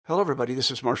Hello, everybody. This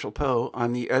is Marshall Poe.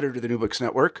 I'm the editor of the New Books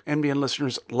Network. NBN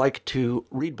listeners like to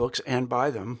read books and buy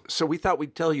them. So we thought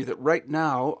we'd tell you that right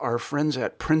now, our friends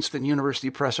at Princeton University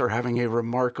Press are having a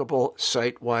remarkable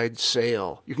site-wide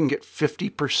sale. You can get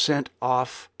 50%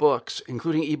 off books,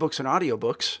 including ebooks and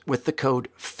audiobooks, with the code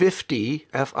 50,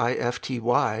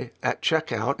 F-I-F-T-Y, at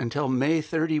checkout until May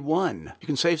 31. You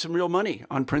can save some real money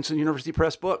on Princeton University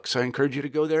Press books. I encourage you to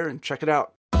go there and check it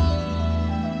out.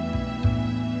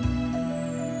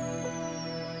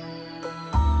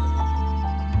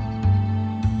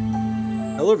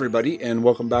 Hello, everybody, and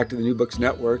welcome back to the New Books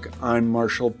Network. I'm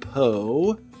Marshall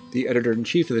Poe, the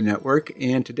editor-in-chief of the network,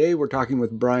 and today we're talking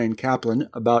with Bryan Caplan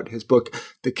about his book,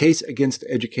 The Case Against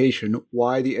Education,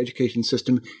 Why the Education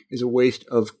System is a Waste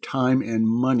of Time and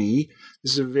Money.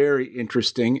 This is a very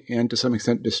interesting and, to some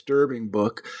extent, disturbing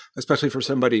book, especially for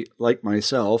somebody like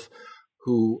myself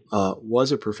who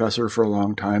was a professor for a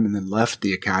long time and then left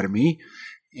the academy.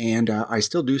 And I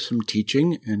still do some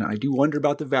teaching, and I do wonder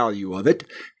about the value of it.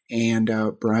 And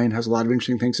Bryan has a lot of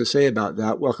interesting things to say about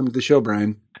that. Welcome to the show,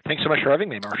 Bryan. Thanks so much for having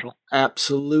me, Marshall.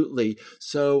 Absolutely.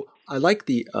 So I like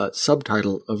the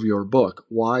subtitle of your book,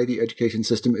 Why the Education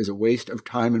System is a Waste of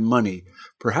Time and Money.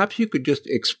 Perhaps you could just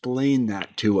explain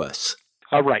that to us.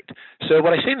 All right. So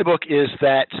what I say in the book is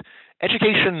that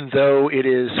education, though it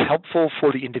is helpful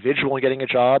for the individual in getting a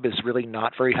job, is really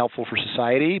not very helpful for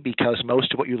society because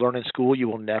most of what you learn in school you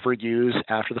will never use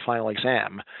after the final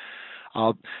exam.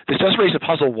 This does raise a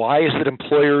puzzle. Why is it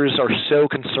employers are so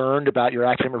concerned about your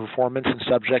academic performance in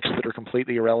subjects that are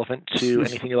completely irrelevant to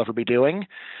anything you'll ever be doing?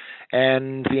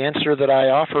 And the answer that I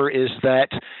offer is that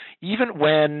even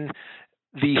when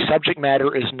the subject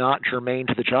matter is not germane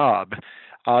to the job,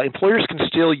 employers can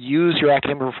still use your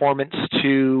academic performance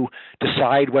to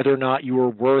decide whether or not you are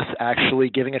worth actually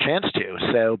giving a chance to.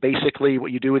 So basically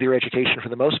what you do with your education for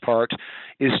the most part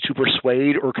is to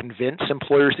persuade or convince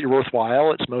employers that you're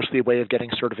worthwhile. It's mostly a way of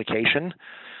getting certification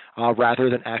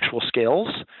rather than actual skills.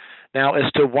 Now,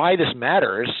 as to why this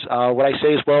matters, what I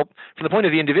say is, well, from the point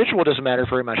of the individual, it doesn't matter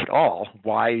very much at all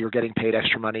why you're getting paid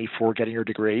extra money for getting your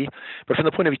degree. But from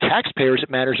the point of view of taxpayers, it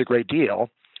matters a great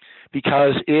deal.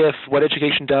 Because if what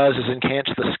education does is enhance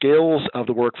the skills of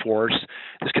the workforce,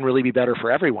 this can really be better for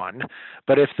everyone.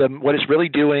 But if what it's really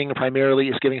doing primarily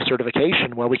is giving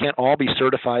certification, well, we can't all be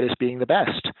certified as being the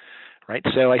best, right?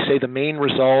 So I say the main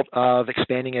result of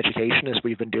expanding education, as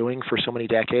we've been doing for so many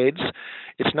decades,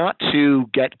 it's not to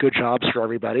get good jobs for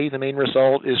everybody. The main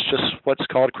result is just what's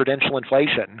called credential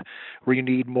inflation, where you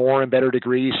need more and better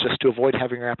degrees just to avoid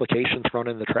having your application thrown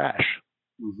in the trash.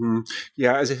 Mm-hmm.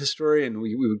 Yeah, as a historian,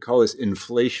 we would call this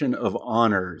inflation of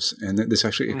honors. And this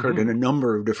actually occurred in a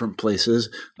number of different places.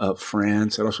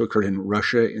 France, it also occurred in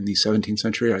Russia in the 17th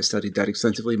century. I studied that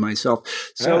extensively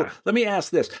myself. So Let me ask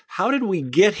this. How did we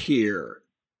get here?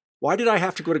 Why did I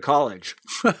have to go to college?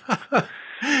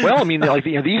 Well, I mean, the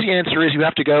easy answer is you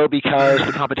have to go because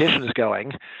the competition is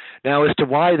going. Now, as to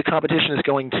why the competition is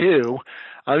going too,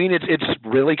 I mean, it's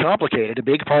really complicated. A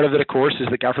big part of it, of course, is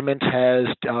the government has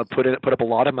put up a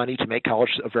lot of money to make college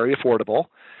very affordable,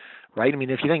 right? I mean,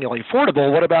 if you think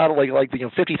affordable, what about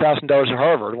 $50,000 at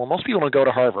Harvard? Well, most people don't go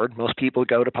to Harvard. Most people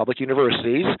go to public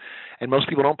universities, and most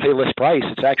people don't pay list price.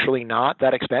 It's actually not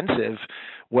that expensive,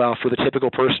 well, for the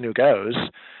typical person who goes.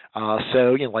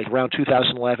 So around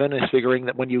 2011 is figuring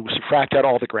that when you subtract out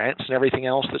all the grants and everything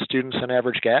else that students on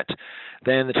average get,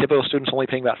 then the typical student's only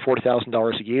paying about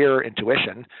 $40,000 a year in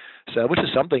tuition, so which is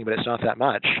something, but it's not that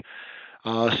much.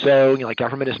 So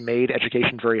government has made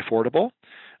education very affordable,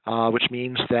 which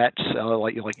means that a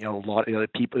lot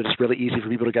of people, it's really easy for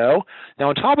people to go. Now,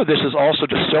 on top of this is also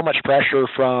just so much pressure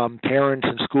from parents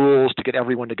and schools to get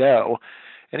everyone to go.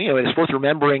 And it's worth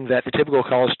remembering that the typical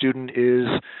college student is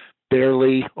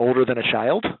barely older than a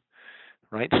child,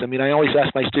 right? So, I mean, I always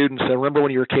ask my students, remember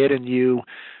when you were a kid and you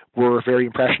were very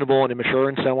impressionable and immature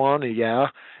and so on? Yeah.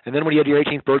 And then when you had your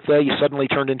 18th birthday, you suddenly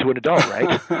turned into an adult,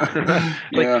 right?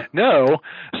 No.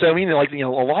 So, I mean, a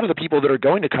lot of the people that are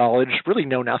going to college really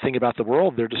know nothing about the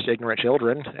world. They're just ignorant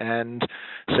children. And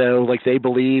so, they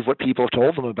believe what people have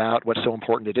told them about what's so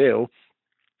important to do.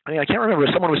 I mean, I can't remember.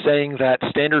 Someone was saying that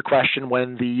standard question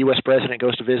when the U.S. president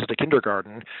goes to visit a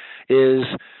kindergarten is,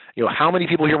 how many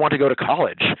people here want to go to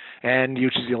college? And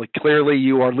clearly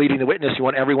you are leading the witness. You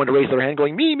want everyone to raise their hand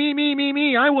going,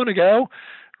 me, I want to go,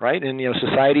 right? And,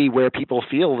 society where people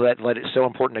feel that it's so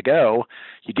important to go,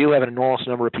 you do have an enormous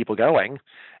number of people going.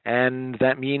 And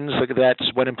that means that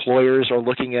when employers are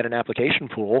looking at an application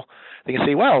pool, they can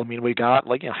say, well, I mean, we got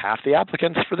half the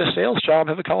applicants for this sales job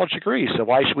have a college degree. So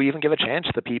why should we even give a chance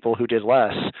to the people who did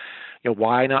less?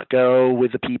 Why not go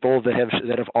with the people that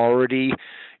have already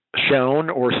shown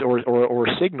or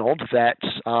signaled that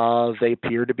they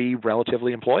appear to be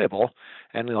relatively employable.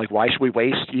 And like, why should we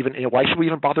why should we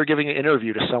even bother giving an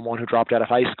interview to someone who dropped out of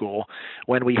high school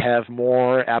when we have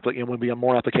more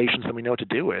applications than we know what to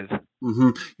do with?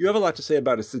 Mm-hmm. You have a lot to say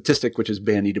about a statistic which is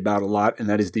bandied about a lot, and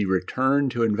that is the return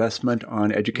to investment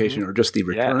on education, or just the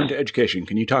return to education.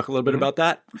 Can you talk a little bit about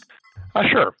that?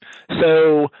 Sure.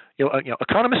 So,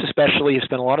 economists especially have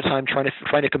spent a lot of time trying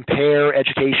to compare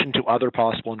education to other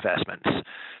possible investments.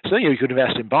 So, you could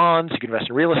invest in bonds, you can invest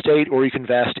in real estate, or you can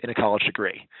invest in a college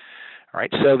degree. All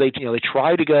right. So they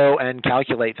try to go and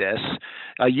calculate this.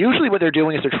 Usually, what they're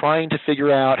doing is they're trying to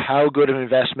figure out how good of an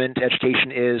investment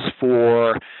education is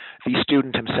for the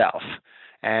student himself.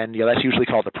 And that's usually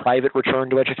called the private return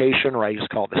to education, or I just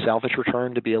call it the selfish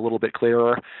return to be a little bit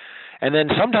clearer. And then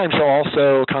sometimes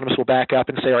economists will back up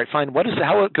and say, all right, fine,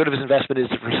 how good of an investment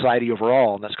is it for society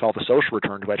overall? And that's called the social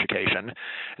return to education.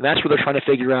 And that's where they're trying to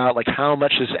figure out, like, how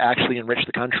much does it actually enrich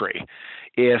the country?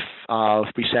 If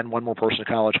we send one more person to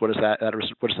college, what does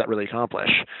that really accomplish?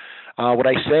 What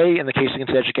I say in the case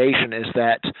against education is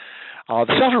that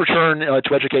the social return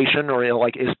to education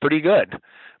is pretty good,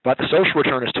 but the social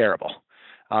return is terrible.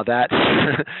 That's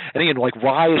and again, like,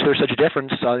 why is there such a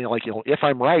difference? If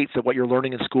I'm right that what you're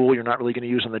learning in school you're not really going to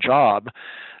use on the job,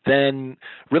 then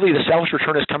really the selfish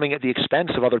return is coming at the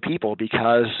expense of other people,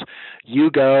 because you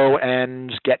go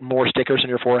and get more stickers on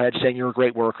your forehead saying you're a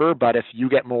great worker, but if you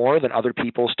get more, then other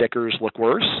people's stickers look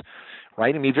worse.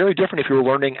 Right? I mean, very different if you're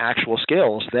learning actual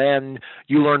skills. Then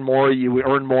you learn more, you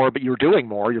earn more, but you're doing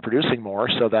more, you're producing more,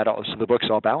 so the book's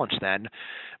all balanced then.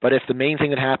 But if the main thing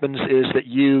that happens is that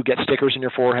you get stickers in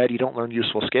your forehead, you don't learn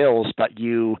useful skills, but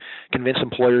you convince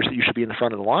employers that you should be in the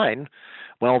front of the line,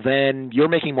 well, then you're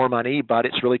making more money, but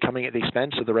it's really coming at the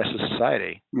expense of the rest of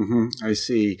society. Mm-hmm. I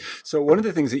see. So one of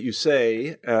the things that you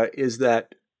say is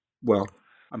that, well,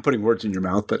 I'm putting words in your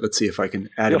mouth, but let's see if I can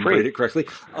adumbrate it correctly.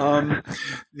 I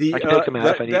can take them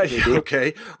out if I need to.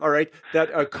 Okay, all right.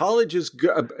 That college is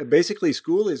basically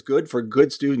school is good for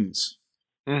good students,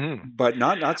 but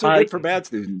not so good for bad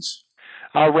students.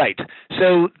 Right.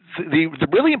 So the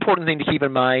really important thing to keep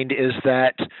in mind is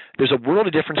that there's a world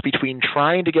of difference between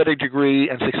trying to get a degree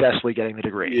and successfully getting the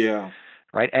degree. Yeah.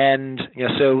 Right. And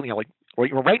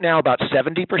right now, about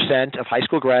 70% of high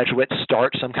school graduates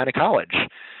start some kind of college.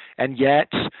 And yet,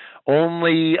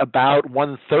 only about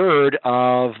 1/3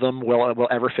 of them will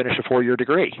ever finish a 4-year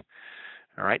degree.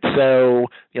 All right, so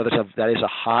that is a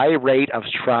high rate of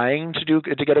trying to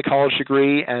get a college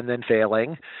degree and then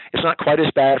failing. It's not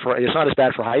as bad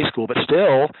for high school, but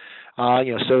still,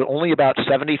 so only about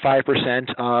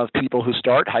 75% of people who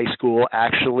start high school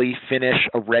actually finish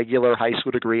a regular high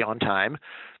school degree on time.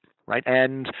 Right.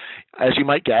 And as you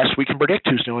might guess, we can predict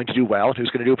who's going to do well and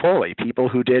who's going to do poorly. People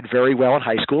who did very well in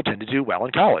high school tend to do well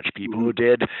in college. People who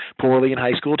did poorly in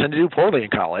high school tend to do poorly in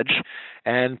college.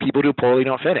 And people who do poorly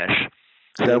don't finish.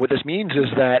 So what this means is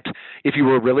that if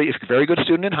you're a very good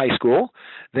student in high school,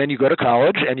 then you go to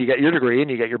college and you get your degree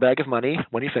and you get your bag of money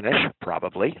when you finish,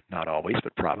 probably, not always,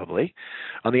 but probably.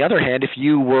 On the other hand, if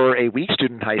you were a weak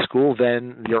student in high school,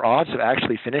 then your odds of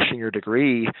actually finishing your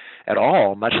degree at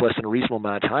all, much less in a reasonable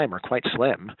amount of time, are quite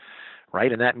slim.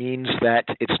 Right? And that means that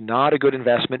it's not a good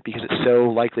investment because it's so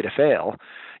likely to fail.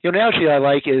 The analogy I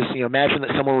like is, imagine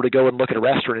that someone were to go and look at a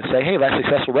restaurant and say, hey, that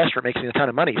successful restaurant makes me a ton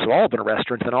of money, so I'll open a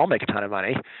restaurant, then I'll make a ton of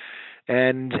money.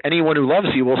 And anyone who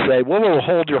loves you will say, whoa,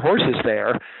 hold your horses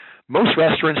there. Most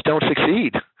restaurants don't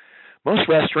succeed. Most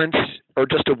restaurants are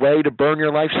just a way to burn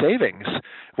your life savings.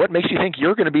 What makes you think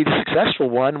you're going to be the successful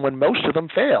one when most of them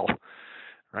fail?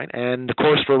 Right. And of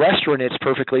course, for a restaurant, it's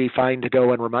perfectly fine to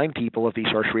go and remind people of these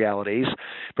harsh realities.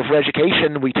 But for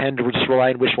education, we tend to just rely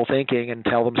on wishful thinking and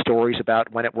tell them stories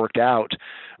about when it worked out,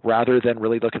 rather than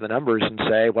really look at the numbers and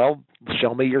say, well,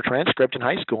 show me your transcript in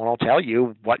high school and I'll tell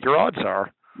you what your odds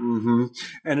are. Mm-hmm.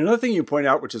 And another thing you point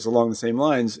out, which is along the same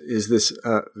lines, is this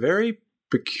very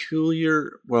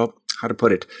peculiar, well, how to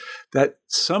put it, that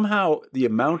somehow the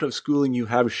amount of schooling you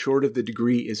have short of the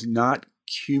degree is not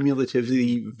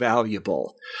cumulatively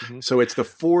valuable. Mm-hmm. So it's the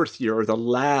fourth year or the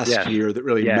last year that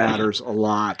really matters a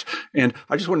lot. And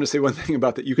I just wanted to say one thing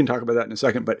about that. You can talk about that in a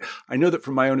second, but I know that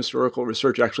from my own historical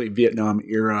research, actually Vietnam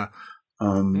era,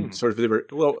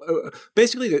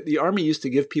 basically the Army used to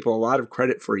give people a lot of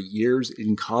credit for years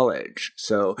in college.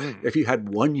 So if you had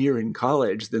 1 year in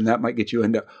college, then that might get you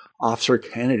into officer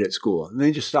candidate school. And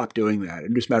they just stopped doing that.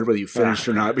 It just mattered whether you finished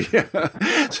or not.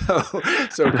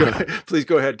 Please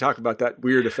go ahead and talk about that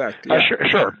weird effect. Yeah.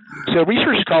 Sure. So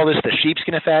researchers call this the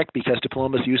sheepskin effect because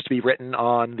diplomas used to be written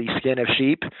on the skin of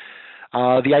sheep.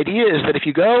 The idea is that if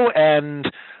you go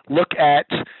and look at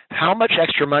how much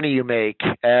extra money you make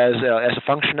as a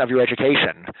function of your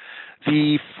education,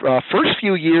 the first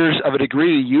few years of a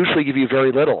degree usually give you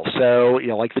very little. So,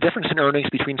 like the difference in earnings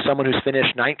between someone who's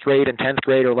finished 9th grade and 10th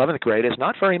grade or 11th grade is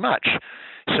not very much.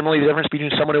 Similarly, the difference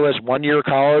between someone who has 1 year of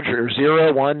college or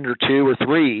 0, 1, or 2, or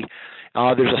 3,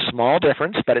 there's a small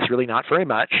difference, but it's really not very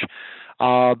much.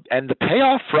 And the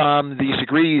payoff from these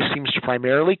degrees seems to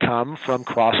primarily come from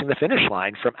crossing the finish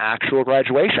line, from actual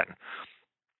graduation.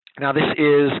 Now, this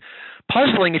is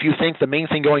puzzling if you think the main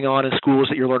thing going on in school is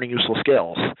that you're learning useful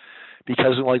skills.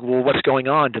 Because, what's going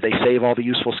on? Do they save all the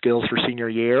useful skills for senior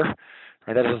year?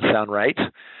 Right? That doesn't sound right.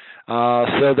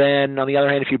 So then, on the other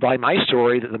hand, if you buy my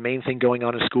story that the main thing going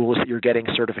on in school is that you're getting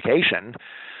certification,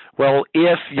 well,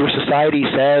 if your society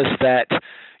says that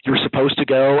you're supposed to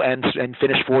go and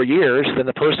finish 4 years, then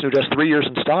the person who does 3 years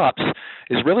and stops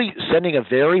is really sending a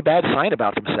very bad sign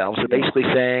about themselves. They're basically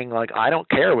saying, I don't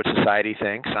care what society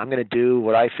thinks. I'm going to do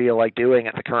what I feel like doing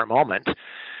at the current moment.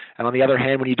 And on the other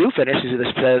hand, when you do finish,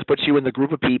 this puts you in the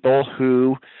group of people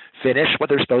who finish what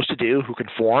they're supposed to do, who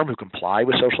conform, who comply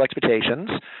with social expectations.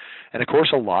 And of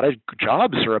course, a lot of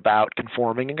jobs are about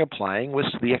conforming and complying with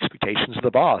the expectations of the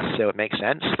boss. So it makes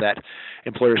sense that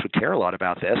employers would care a lot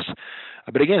about this.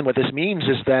 But again, what this means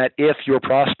is that if your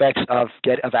prospects of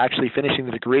actually finishing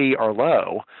the degree are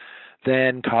low,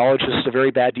 then college is a very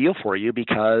bad deal for you,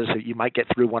 because you might get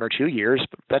through 1 or 2 years,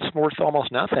 but that's worth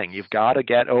almost nothing. You've got to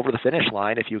get over the finish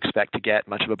line if you expect to get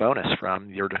much of a bonus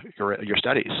from your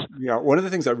studies. Yeah, one of the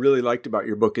things I really liked about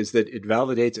your book is that it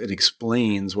validates and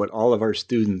explains what all of our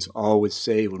students always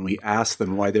say when we ask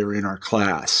them why they're in our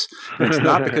class. And it's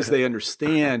not because they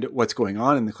understand what's going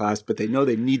on in the class, but they know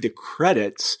they need the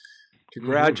credits to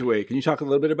graduate. Can you talk a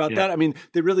little bit about that? I mean,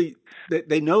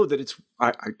 they know that it's,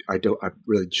 I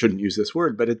really shouldn't use this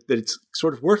word, but that it's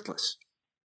sort of worthless.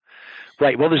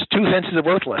 Right. Well, there's two senses of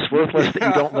worthless. Worthless that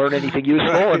you don't learn anything useful,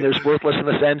 right. And there's worthless in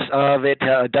the sense of it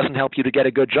doesn't help you to get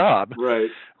a good job. Right.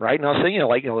 Right. And I'll say,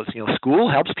 school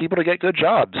helps people to get good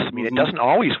jobs. I mean, It doesn't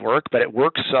always work, but it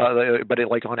works. But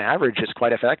on average, it's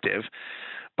quite effective.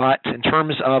 But in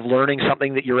terms of learning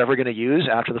something that you're ever going to use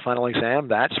after the final exam,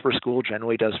 that's where school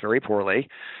generally does very poorly.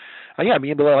 What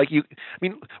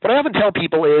I often tell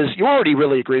people is, you already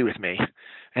really agree with me.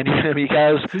 And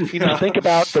because, think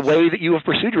about the way that you have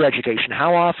pursued your education.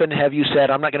 How often have you said,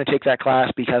 I'm not going to take that class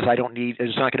because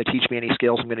it's not going to teach me any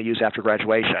skills I'm going to use after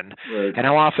graduation? Right. And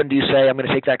how often do you say, I'm going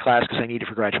to take that class because I need it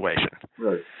for graduation?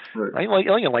 Right.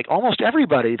 Like almost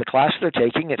everybody, the class that they're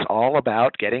taking, it's all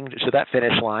about getting to that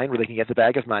finish line where they can get the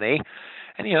bag of money.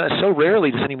 And so rarely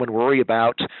does anyone worry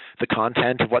about the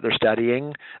content of what they're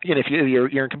studying. Again, if you're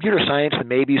in computer science, then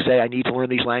maybe you say, I need to learn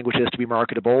these languages to be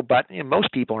marketable. But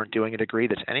most people aren't doing a degree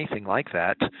that's anything like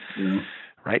that,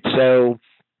 right? So,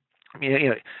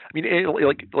 it's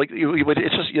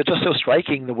just so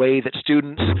striking the way that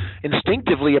students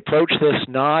instinctively approach this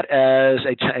not as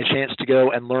a chance to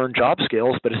go and learn job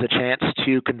skills, but as a chance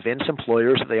to convince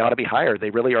employers that they ought to be hired.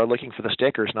 They really are looking for the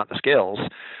stickers, not the skills.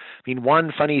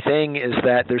 One funny thing is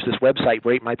that there's this website,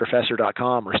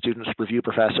 ratemyprofessor.com, where students review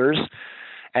professors.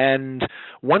 And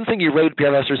one thing you rate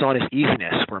professors on is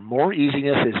easiness, where more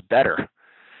easiness is better.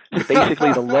 So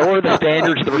basically, the lower the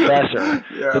standards of the professor,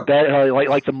 the better,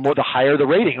 the higher the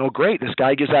rating. Oh, great, this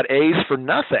guy gives out A's for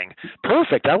nothing.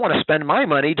 Perfect. I want to spend my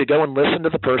money to go and listen to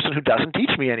the person who doesn't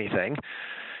teach me anything.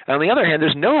 And on the other hand,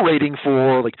 there's no rating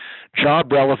for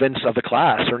job relevance of the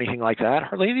class or anything like that.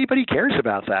 Hardly anybody cares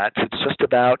about that. It's just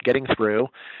about getting through.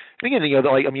 And again,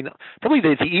 probably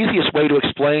the easiest way to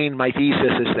explain my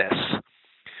thesis is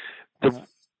this: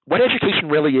 what education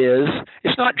really is,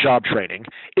 it's not job training.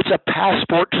 It's a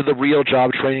passport to the real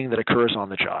job training that occurs on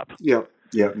the job. Yeah.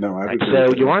 Yeah, no, I agree.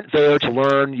 So you aren't there to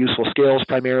learn useful skills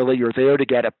primarily. You're there to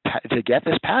get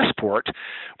this passport,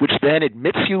 which then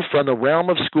admits you from the realm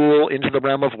of school into the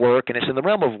realm of work, and it's in the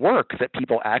realm of work that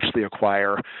people actually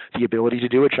acquire the ability to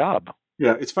do a job.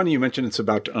 Yeah, it's funny you mentioned it's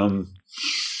about.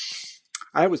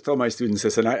 I always tell my students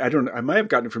this, and I might have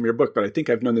gotten it from your book, but I think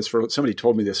I've known this somebody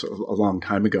told me this a long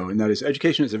time ago, and that is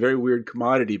education is a very weird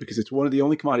commodity because it's one of the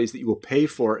only commodities that you will pay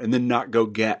for and then not go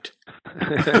get.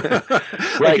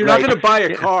 You're not going to buy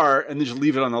a car and then just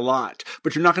leave it on the lot,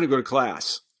 but you're not going to go to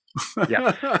class.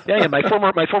 Yeah. My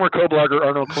former co-blogger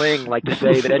Arnold Kling liked to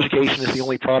say that education is the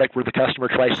only product where the customer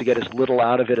tries to get as little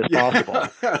out of it as possible.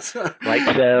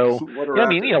 Right. So, I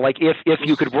mean, like if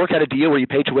you could work out a deal where you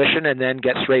pay tuition and then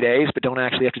get straight A's, but don't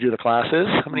actually have to do the classes,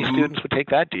 how many students would take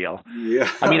that deal? Yeah.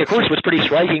 I mean, of course, what's pretty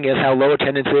striking is how low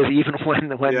attendance is even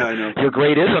when your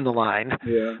grade is on the line.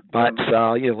 Yeah. But of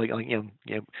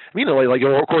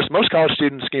course, most college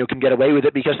students can get away with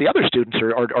it because the other students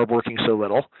are working so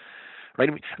little. Right.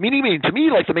 I mean, to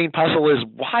me, like the main puzzle is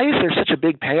why is there such a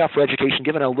big payoff for education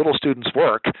given how little students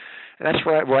work? And that's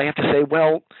where I have to say,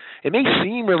 well, it may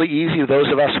seem really easy to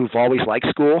those of us who've always liked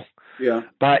school. Yeah.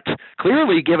 But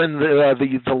clearly, given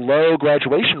the low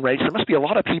graduation rates, there must be a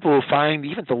lot of people who find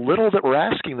even the little that we're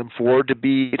asking them for to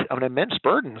be an immense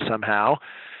burden somehow.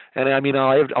 And I mean,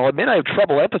 I'll admit I have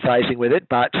trouble empathizing with it,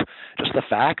 but just the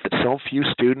fact that so few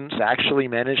students actually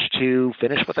manage to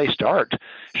finish what they start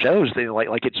shows they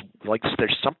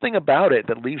there's something about it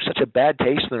that leaves such a bad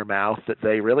taste in their mouth that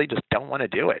they really just don't want to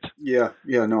do it. Yeah,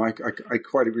 no, I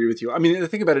quite agree with you. I mean, the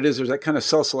thing about it is there's that kind of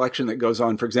self-selection that goes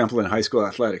on, for example, in high school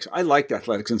athletics. I liked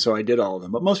athletics, and so I did all of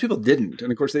them, but most people didn't. And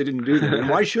of course, they didn't do them. And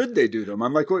why should they do them?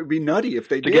 I'm like, well, it would be nutty if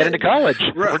they did. To get into college.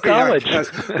 Right, or college. Yeah,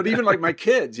 yes. But even like my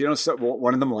kids,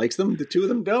 one of them likes them, the two of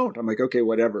them don't. I'm like, okay,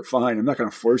 whatever, fine. I'm not going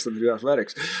to force them to do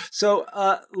athletics. So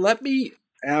let me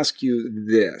ask you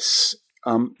this.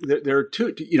 There are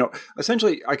two,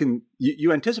 essentially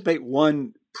you anticipate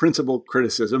one principal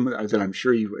criticism that I'm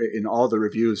sure you, in all the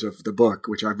reviews of the book,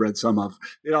 which I've read some of,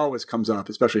 it always comes up,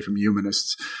 especially from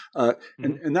humanists.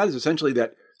 And that is essentially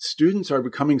that students are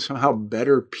becoming somehow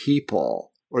better people,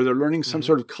 or they're learning some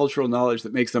sort of cultural knowledge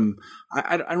that makes them,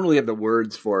 I don't really have the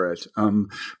words for it,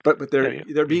 but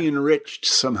they're being enriched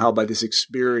somehow by this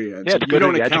experience. Yeah, you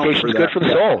don't account for that. Good for the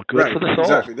soul. Good for the soul.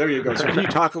 Exactly. There you go. So can you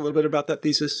talk a little bit about that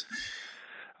thesis?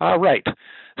 Right.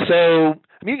 So,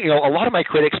 I mean, a lot of my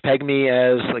critics peg me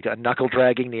as like a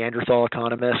knuckle-dragging Neanderthal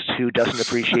economist who doesn't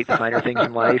appreciate the finer things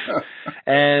in life.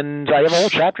 And I have a whole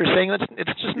chapter saying that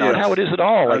it's just not how it is at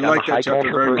all. Like, I'm a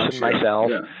high-culture person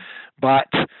myself. Yeah. But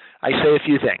I say a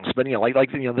few things, but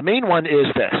the main one is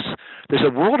this: there's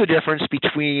a world of difference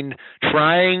between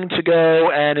trying to go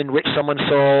and enrich someone's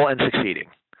soul and succeeding.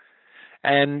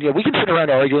 And we can sit around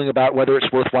arguing about whether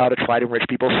it's worthwhile to try to enrich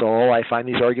people's soul. I find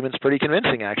these arguments pretty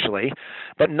convincing, actually.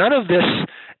 But none of this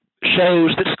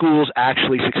shows that schools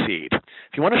actually succeed.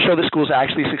 If you want to show that schools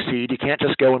actually succeed, you can't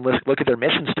just go and look at their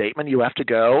mission statement. You have to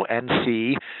go and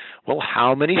see, well,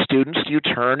 how many students do you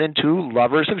turn into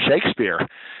lovers of Shakespeare?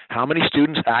 How many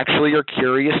students actually are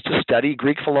curious to study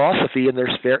Greek philosophy in their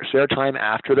spare time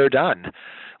after they're done?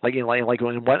 How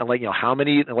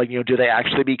many, do they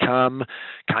actually become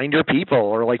kinder people,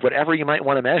 or whatever you might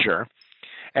want to measure?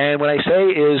 And what I say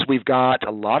is we've got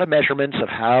a lot of measurements of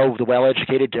how the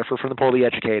well-educated differ from the poorly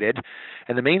educated.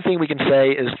 And the main thing we can say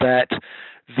is that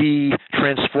the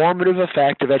transformative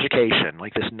effect of education,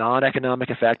 like this non-economic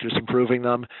effect of improving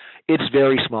them, it's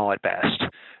very small at best.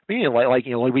 Meaning,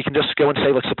 we can just go and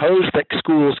say, let's suppose that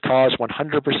schools cause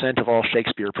 100% of all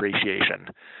Shakespeare appreciation.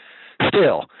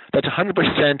 Still, that's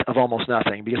 100% of almost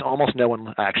nothing, because almost no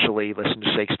one actually listens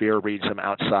to Shakespeare or reads him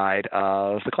outside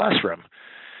of the classroom.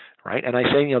 Right, and I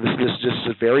say, this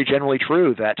is very generally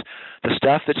true that the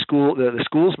stuff that the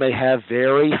schools may have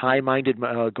very high-minded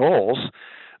goals,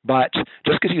 but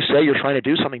just because you say you're trying to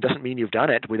do something doesn't mean you've done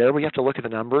it. We have to look at the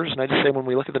numbers, and I just say when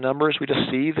we look at the numbers, we just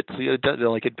see that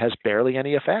it has barely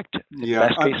any any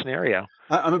best case scenario.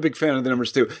 I'm a big fan of the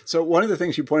numbers too. So one of the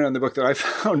things you pointed out in the book that I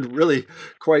found really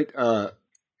quite kind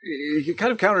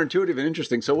of counterintuitive and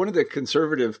interesting. So one of the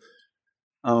conservative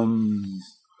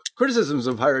criticisms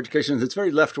of higher education is it's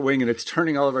very left-wing and it's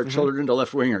turning all of our children into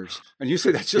left-wingers. And you say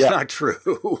that's just not true.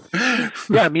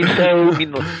 There's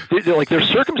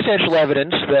circumstantial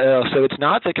evidence that, so it's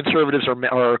not that conservatives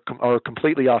are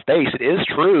completely off base. It is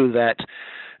true that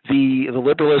the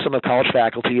liberalism of college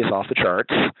faculty is off the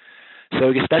charts. So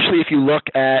especially if you look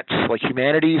at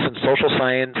humanities and social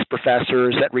science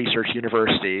professors at research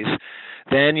universities,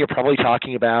 then you're probably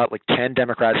talking about 10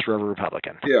 Democrats to every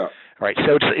Republican. Yeah. Right.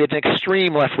 So it's an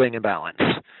extreme left-wing imbalance.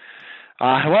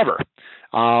 However,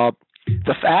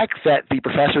 the fact that the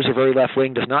professors are very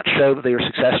left-wing does not show that they are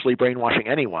successfully brainwashing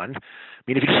anyone. I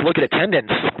mean, if you just look at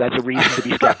attendance, that's a reason to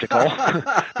be skeptical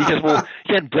because, you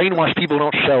can't brainwash people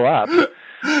who don't show up.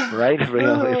 right?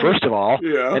 First of all,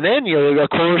 and then of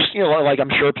course, like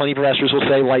I'm sure plenty of professors will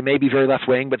say, well, I may be very left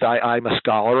wing, but I'm a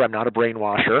scholar. I'm not a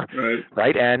brainwasher,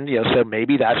 right? And so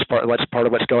maybe that's part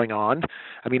of what's going on.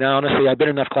 I mean, honestly, I've been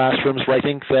in enough classrooms where I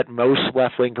think that most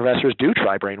left wing professors do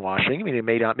try brainwashing. I mean, it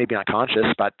maybe not conscious,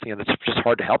 but it's just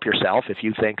hard to help yourself if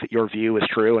you think that your view is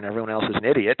true and everyone else is an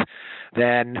idiot.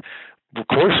 Then, of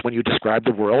course, when you describe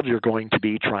the world, you're going to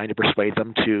be trying to persuade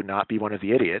them to not be one of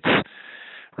the idiots.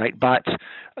 Right, but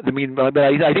I think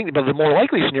the more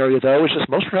likely scenario, though, is just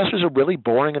most professors are really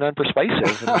boring and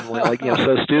unpersuasive. And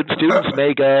so students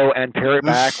may go and parrot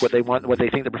back what they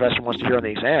think the professor wants to hear on the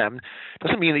exam.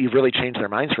 Doesn't mean that you've really changed their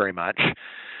minds very much.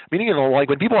 Meaning, like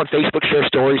when people on Facebook share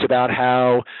stories about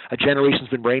how a generation's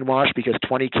been brainwashed because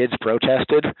 20 kids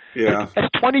protested. Yeah, that's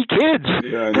 20 kids.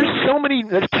 Yeah,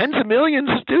 there's tens of millions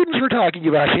of students we're talking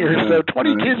about here. Yeah, so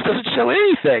 20 kids doesn't show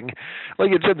anything. I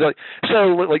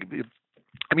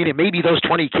mean, it may be those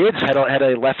 20 kids had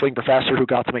a left-wing professor who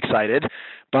got them excited,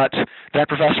 but that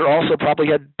professor also probably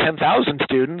had 10,000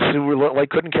 students who were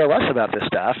couldn't care less about this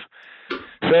stuff.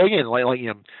 So again,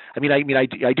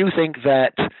 I do think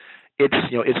that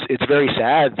it's very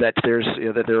sad that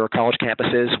that there are college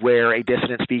campuses where a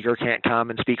dissident speaker can't come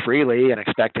and speak freely and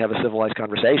expect to have a civilized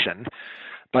conversation.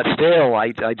 But still,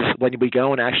 I just when we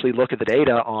go and actually look at the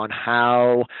data on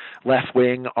how left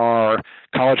wing are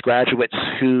college graduates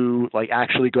who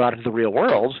actually go out into the real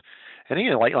world, and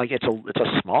it's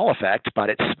a small effect, but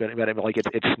it's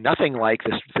nothing like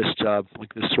this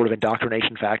sort of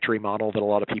indoctrination factory model that a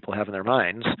lot of people have in their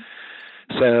minds.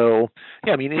 So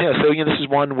this is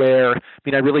one where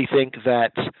I really think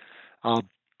that.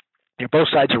 Both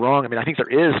sides are wrong. I mean, I think there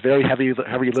is very heavy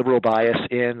liberal bias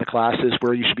in the classes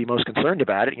where you should be most concerned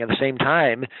about it. At the same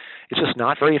time, it's just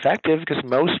not very effective because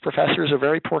most professors are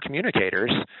very poor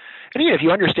communicators. And if you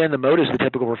understand the motives of the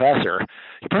typical professor,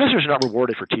 your professors are not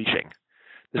rewarded for teaching.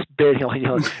 This big, as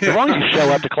long as you show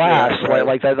up to class,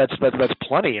 that's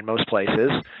plenty in most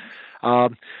places. So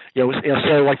they're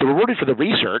rewarded for the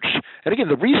research, and again,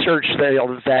 the research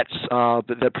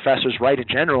that professors write in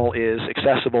general is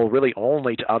accessible really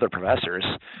only to other professors.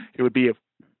 It would be of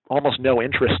almost no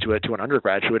interest to an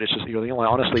undergraduate. It's just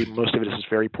honestly, most of it is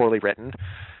very poorly written,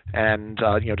 and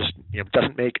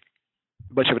doesn't make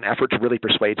much of an effort to really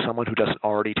persuade someone who doesn't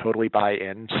already totally buy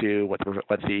into what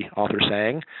the author's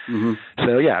saying. Mm-hmm.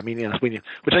 So is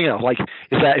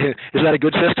that a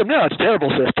good system? No, it's a terrible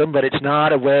system, but it's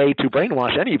not a way to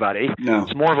brainwash anybody. No.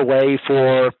 It's more of a way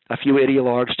for a few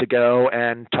ideologues to go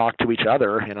and talk to each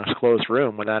other in a closed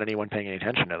room without anyone paying any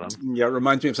attention to them. Yeah, it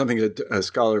reminds me of something that a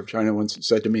scholar of China once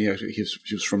said to me. Actually, he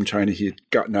was from China. He had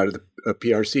gotten out of the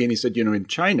PRC, and he said, in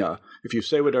China, if you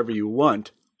say whatever you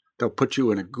want, they'll put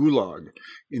you in a gulag.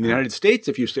 In the United States,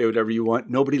 if you say whatever you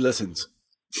want, nobody listens.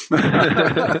 Yeah,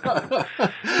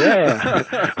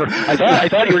 I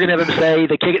thought you were going to have them say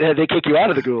they kick you out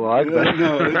of the gulag. But.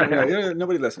 No,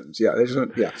 nobody listens. Yeah,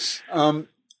 so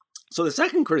the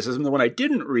second criticism, the one I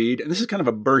didn't read, and this is kind of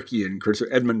a Burkean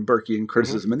criticism, Edmund Burkean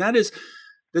criticism, mm-hmm. and that is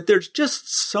that there's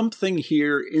just something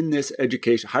here in this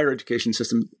higher education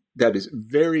system that is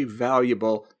very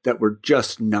valuable that we're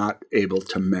just not able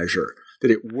to measure. That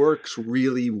it works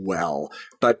really well,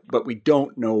 but we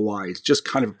don't know why. It's just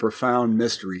kind of a profound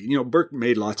mystery. Burke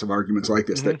made lots of arguments like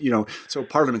this, mm-hmm. that, so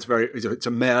Parliament's it's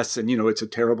a mess and, it's a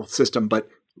terrible system, but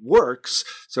it works.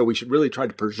 So we should really try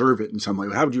to preserve it in some way.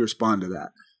 How would you respond to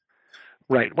that?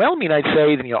 Right. Well, I'd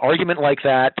say that, argument like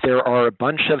that, there are a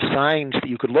bunch of signs that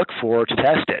you could look for to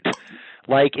test it.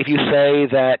 Like if you say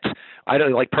that,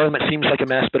 Parliament seems like a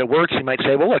mess, but it works, you might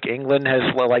say, well, look, England has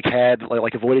had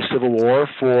avoided civil war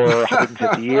for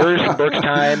 150 years in Burke's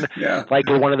time. Yeah. We're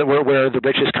the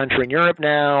richest country in Europe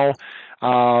now.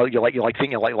 We're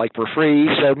free.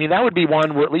 So that would be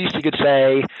one where at least you could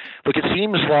say, look, it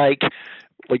seems despite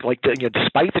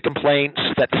the complaints,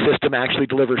 that the system actually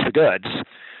delivers the goods.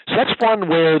 So that's one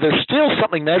where there's still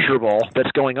something measurable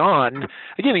that's going on.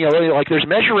 Again, there's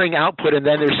measuring output, and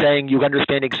then they're saying you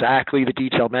understand exactly the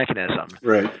detailed mechanism.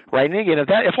 Right. Right. And again,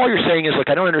 if all you're saying is,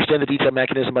 look, I don't understand the detailed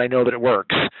mechanism, but I know that it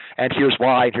works, and here's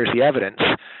why, and here's the evidence,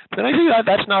 then I think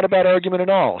that's not a bad argument at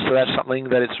all. So that's something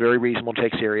that it's very reasonable to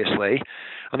take seriously.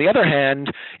 On the other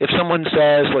hand, if someone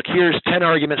says, look, here's 10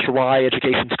 arguments for why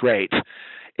education's great,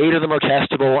 8 of them are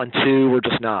testable and 2 are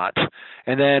just not.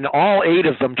 And then all 8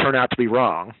 of them turn out to be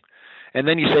wrong. And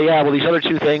then you say, these other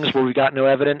 2 things where we got no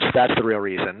evidence, that's the real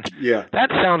reason. Yeah. That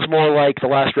sounds more like the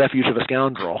last refuge of a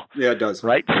scoundrel. Yeah, it does.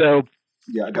 Right? So,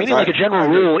 yeah, it does. A general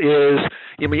rule is,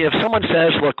 if someone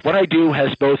says, look, what I do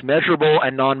has both measurable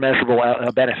and non-measurable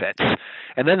benefits,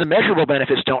 and then the measurable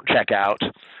benefits don't check out,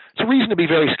 it's a reason to be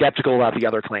very skeptical about the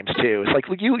other claims too. It's like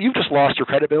you've just lost your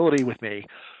credibility with me.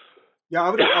 Yeah,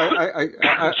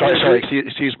 Sorry.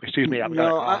 Excuse me.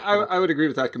 I would agree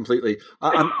with that completely.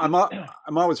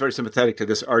 I'm always very sympathetic to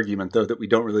this argument, though, that we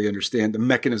don't really understand the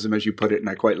mechanism, as you put it, and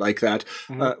I quite like that.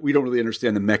 Mm-hmm. We don't really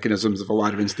understand the mechanisms of a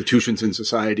lot of institutions in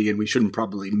society, and we shouldn't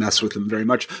probably mess with them very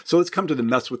much. So let's come to the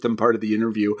mess with them part of the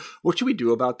interview. What should we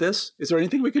do about this? Is there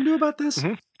anything we can do about this?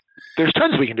 Mm-hmm. There's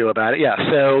tons we can do about it, yeah.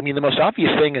 So, I mean, the most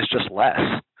obvious thing is just less.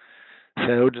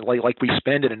 So, like we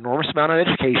spend an enormous amount on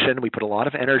education, we put a lot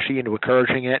of energy into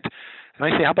encouraging it, and I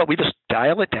say, how about we just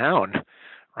dial it down,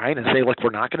 right? And say, look, we're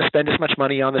not going to spend as much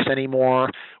money on this anymore.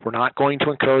 We're not going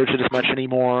to encourage it as much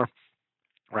anymore,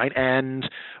 right? And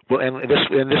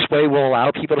this way we'll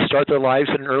allow people to start their lives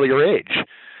at an earlier age.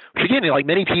 Which again, like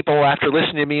many people, after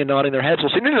listening to me and nodding their heads, will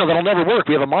say, no, that'll never work.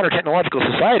 We have a modern technological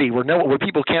society where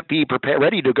people can't be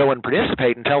ready to go and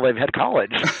participate until they've had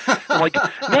college. I'm like,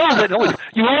 no,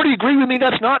 you already agree with me.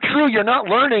 That's not true. You're not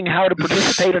learning how to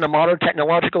participate in a modern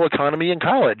technological economy in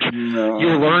college. No.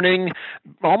 You're learning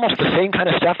almost the same kind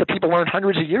of stuff that people learned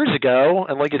hundreds of years ago,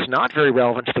 and like it's not very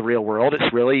relevant to the real world.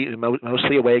 It's really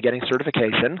mostly a way of getting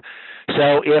certification.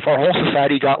 So if our whole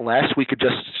society got less, we could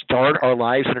just start our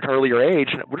lives at an earlier age,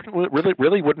 and it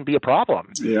really wouldn't be a problem.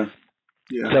 Yeah.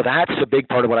 So that's a big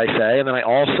part of what I say. And then I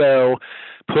also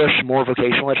push more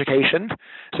vocational education.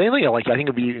 So like I think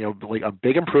it'd be like a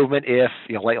big improvement if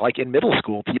like in middle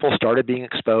school people started being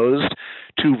exposed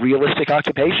to realistic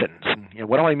occupations. And,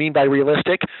 what do I mean by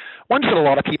realistic? Ones that a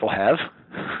lot of people have.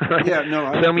 Right? Yeah, no.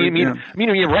 I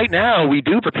mean, right now we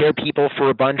do prepare people for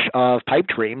a bunch of pipe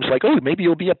dreams, like, oh, maybe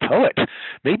you'll be a poet,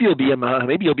 maybe you'll be a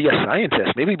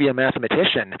scientist, maybe you'll be a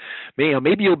mathematician,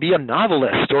 maybe you'll be a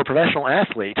novelist or a professional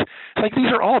athlete. It's like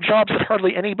these are all jobs that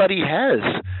hardly anybody has.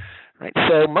 Right.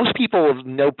 So most people have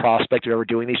no prospect of ever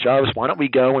doing these jobs. Why don't we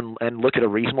go and look at a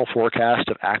reasonable forecast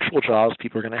of actual jobs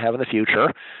people are going to have in the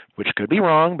future, which could be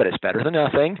wrong, but it's better than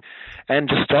nothing, and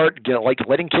just start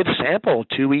letting kids sample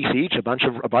 2 weeks each, a bunch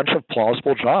of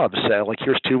plausible jobs. So like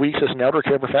here's 2 weeks as an elder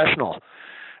care professional.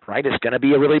 Right. It's going to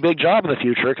be a really big job in the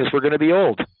future because we're going to be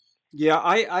old. Yeah,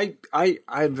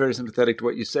 I'm very sympathetic to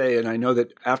what you say, and I know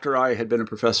that after I had been a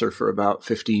professor for about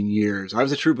 15 years, I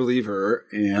was a true believer,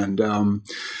 and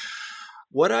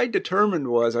what I determined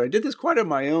was, and I did this quite on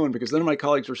my own because none of my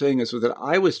colleagues were saying this, was that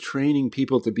I was training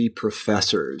people to be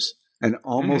professors. And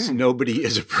almost nobody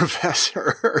is a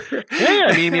professor. Yeah,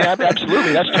 I mean,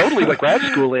 absolutely. That's totally what grad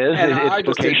school is. It's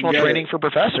vocational training for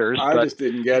professors. I just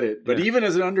didn't get it. But even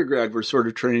as an undergrad, we're sort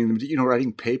of training them to,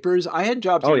 writing papers. I had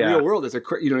jobs in the real world, in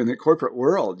the corporate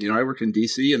world. I worked in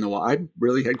D.C. and I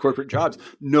really had corporate jobs.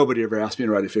 Nobody ever asked me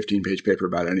to write a 15-page paper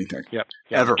about anything. Yep.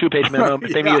 Ever. 2-page memo.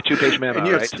 They need a 2-page memo, and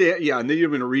right? And then you're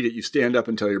going to read it. You stand up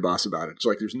and tell your boss about it. It's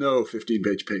like there's no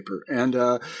 15-page paper. And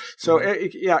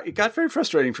it got very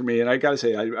frustrating for me. And I got to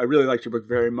say, I really liked your book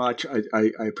very much.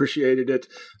 I appreciated it.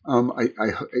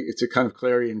 It's a kind of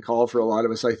clarion call for a lot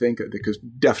of us, I think, because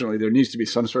definitely there needs to be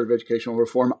some sort of educational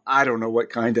reform. I don't know what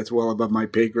kind. That's well above my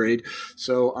pay grade.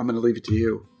 So I'm going to leave it to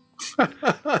you. All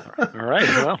right.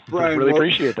 Well, Brian, really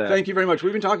appreciate that. Thank you very much.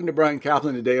 We've been talking to Bryan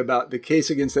Caplan today about the case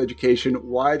against education,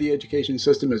 why the education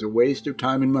system is a waste of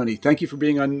time and money. Thank you for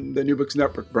being on the New Books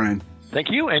Network, Brian. Thank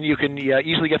you. And you can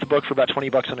easily get the book for about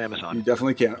 $20 on Amazon. You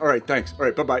definitely can. All right. Thanks. All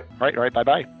right. Bye-bye. All right.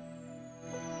 Bye-bye.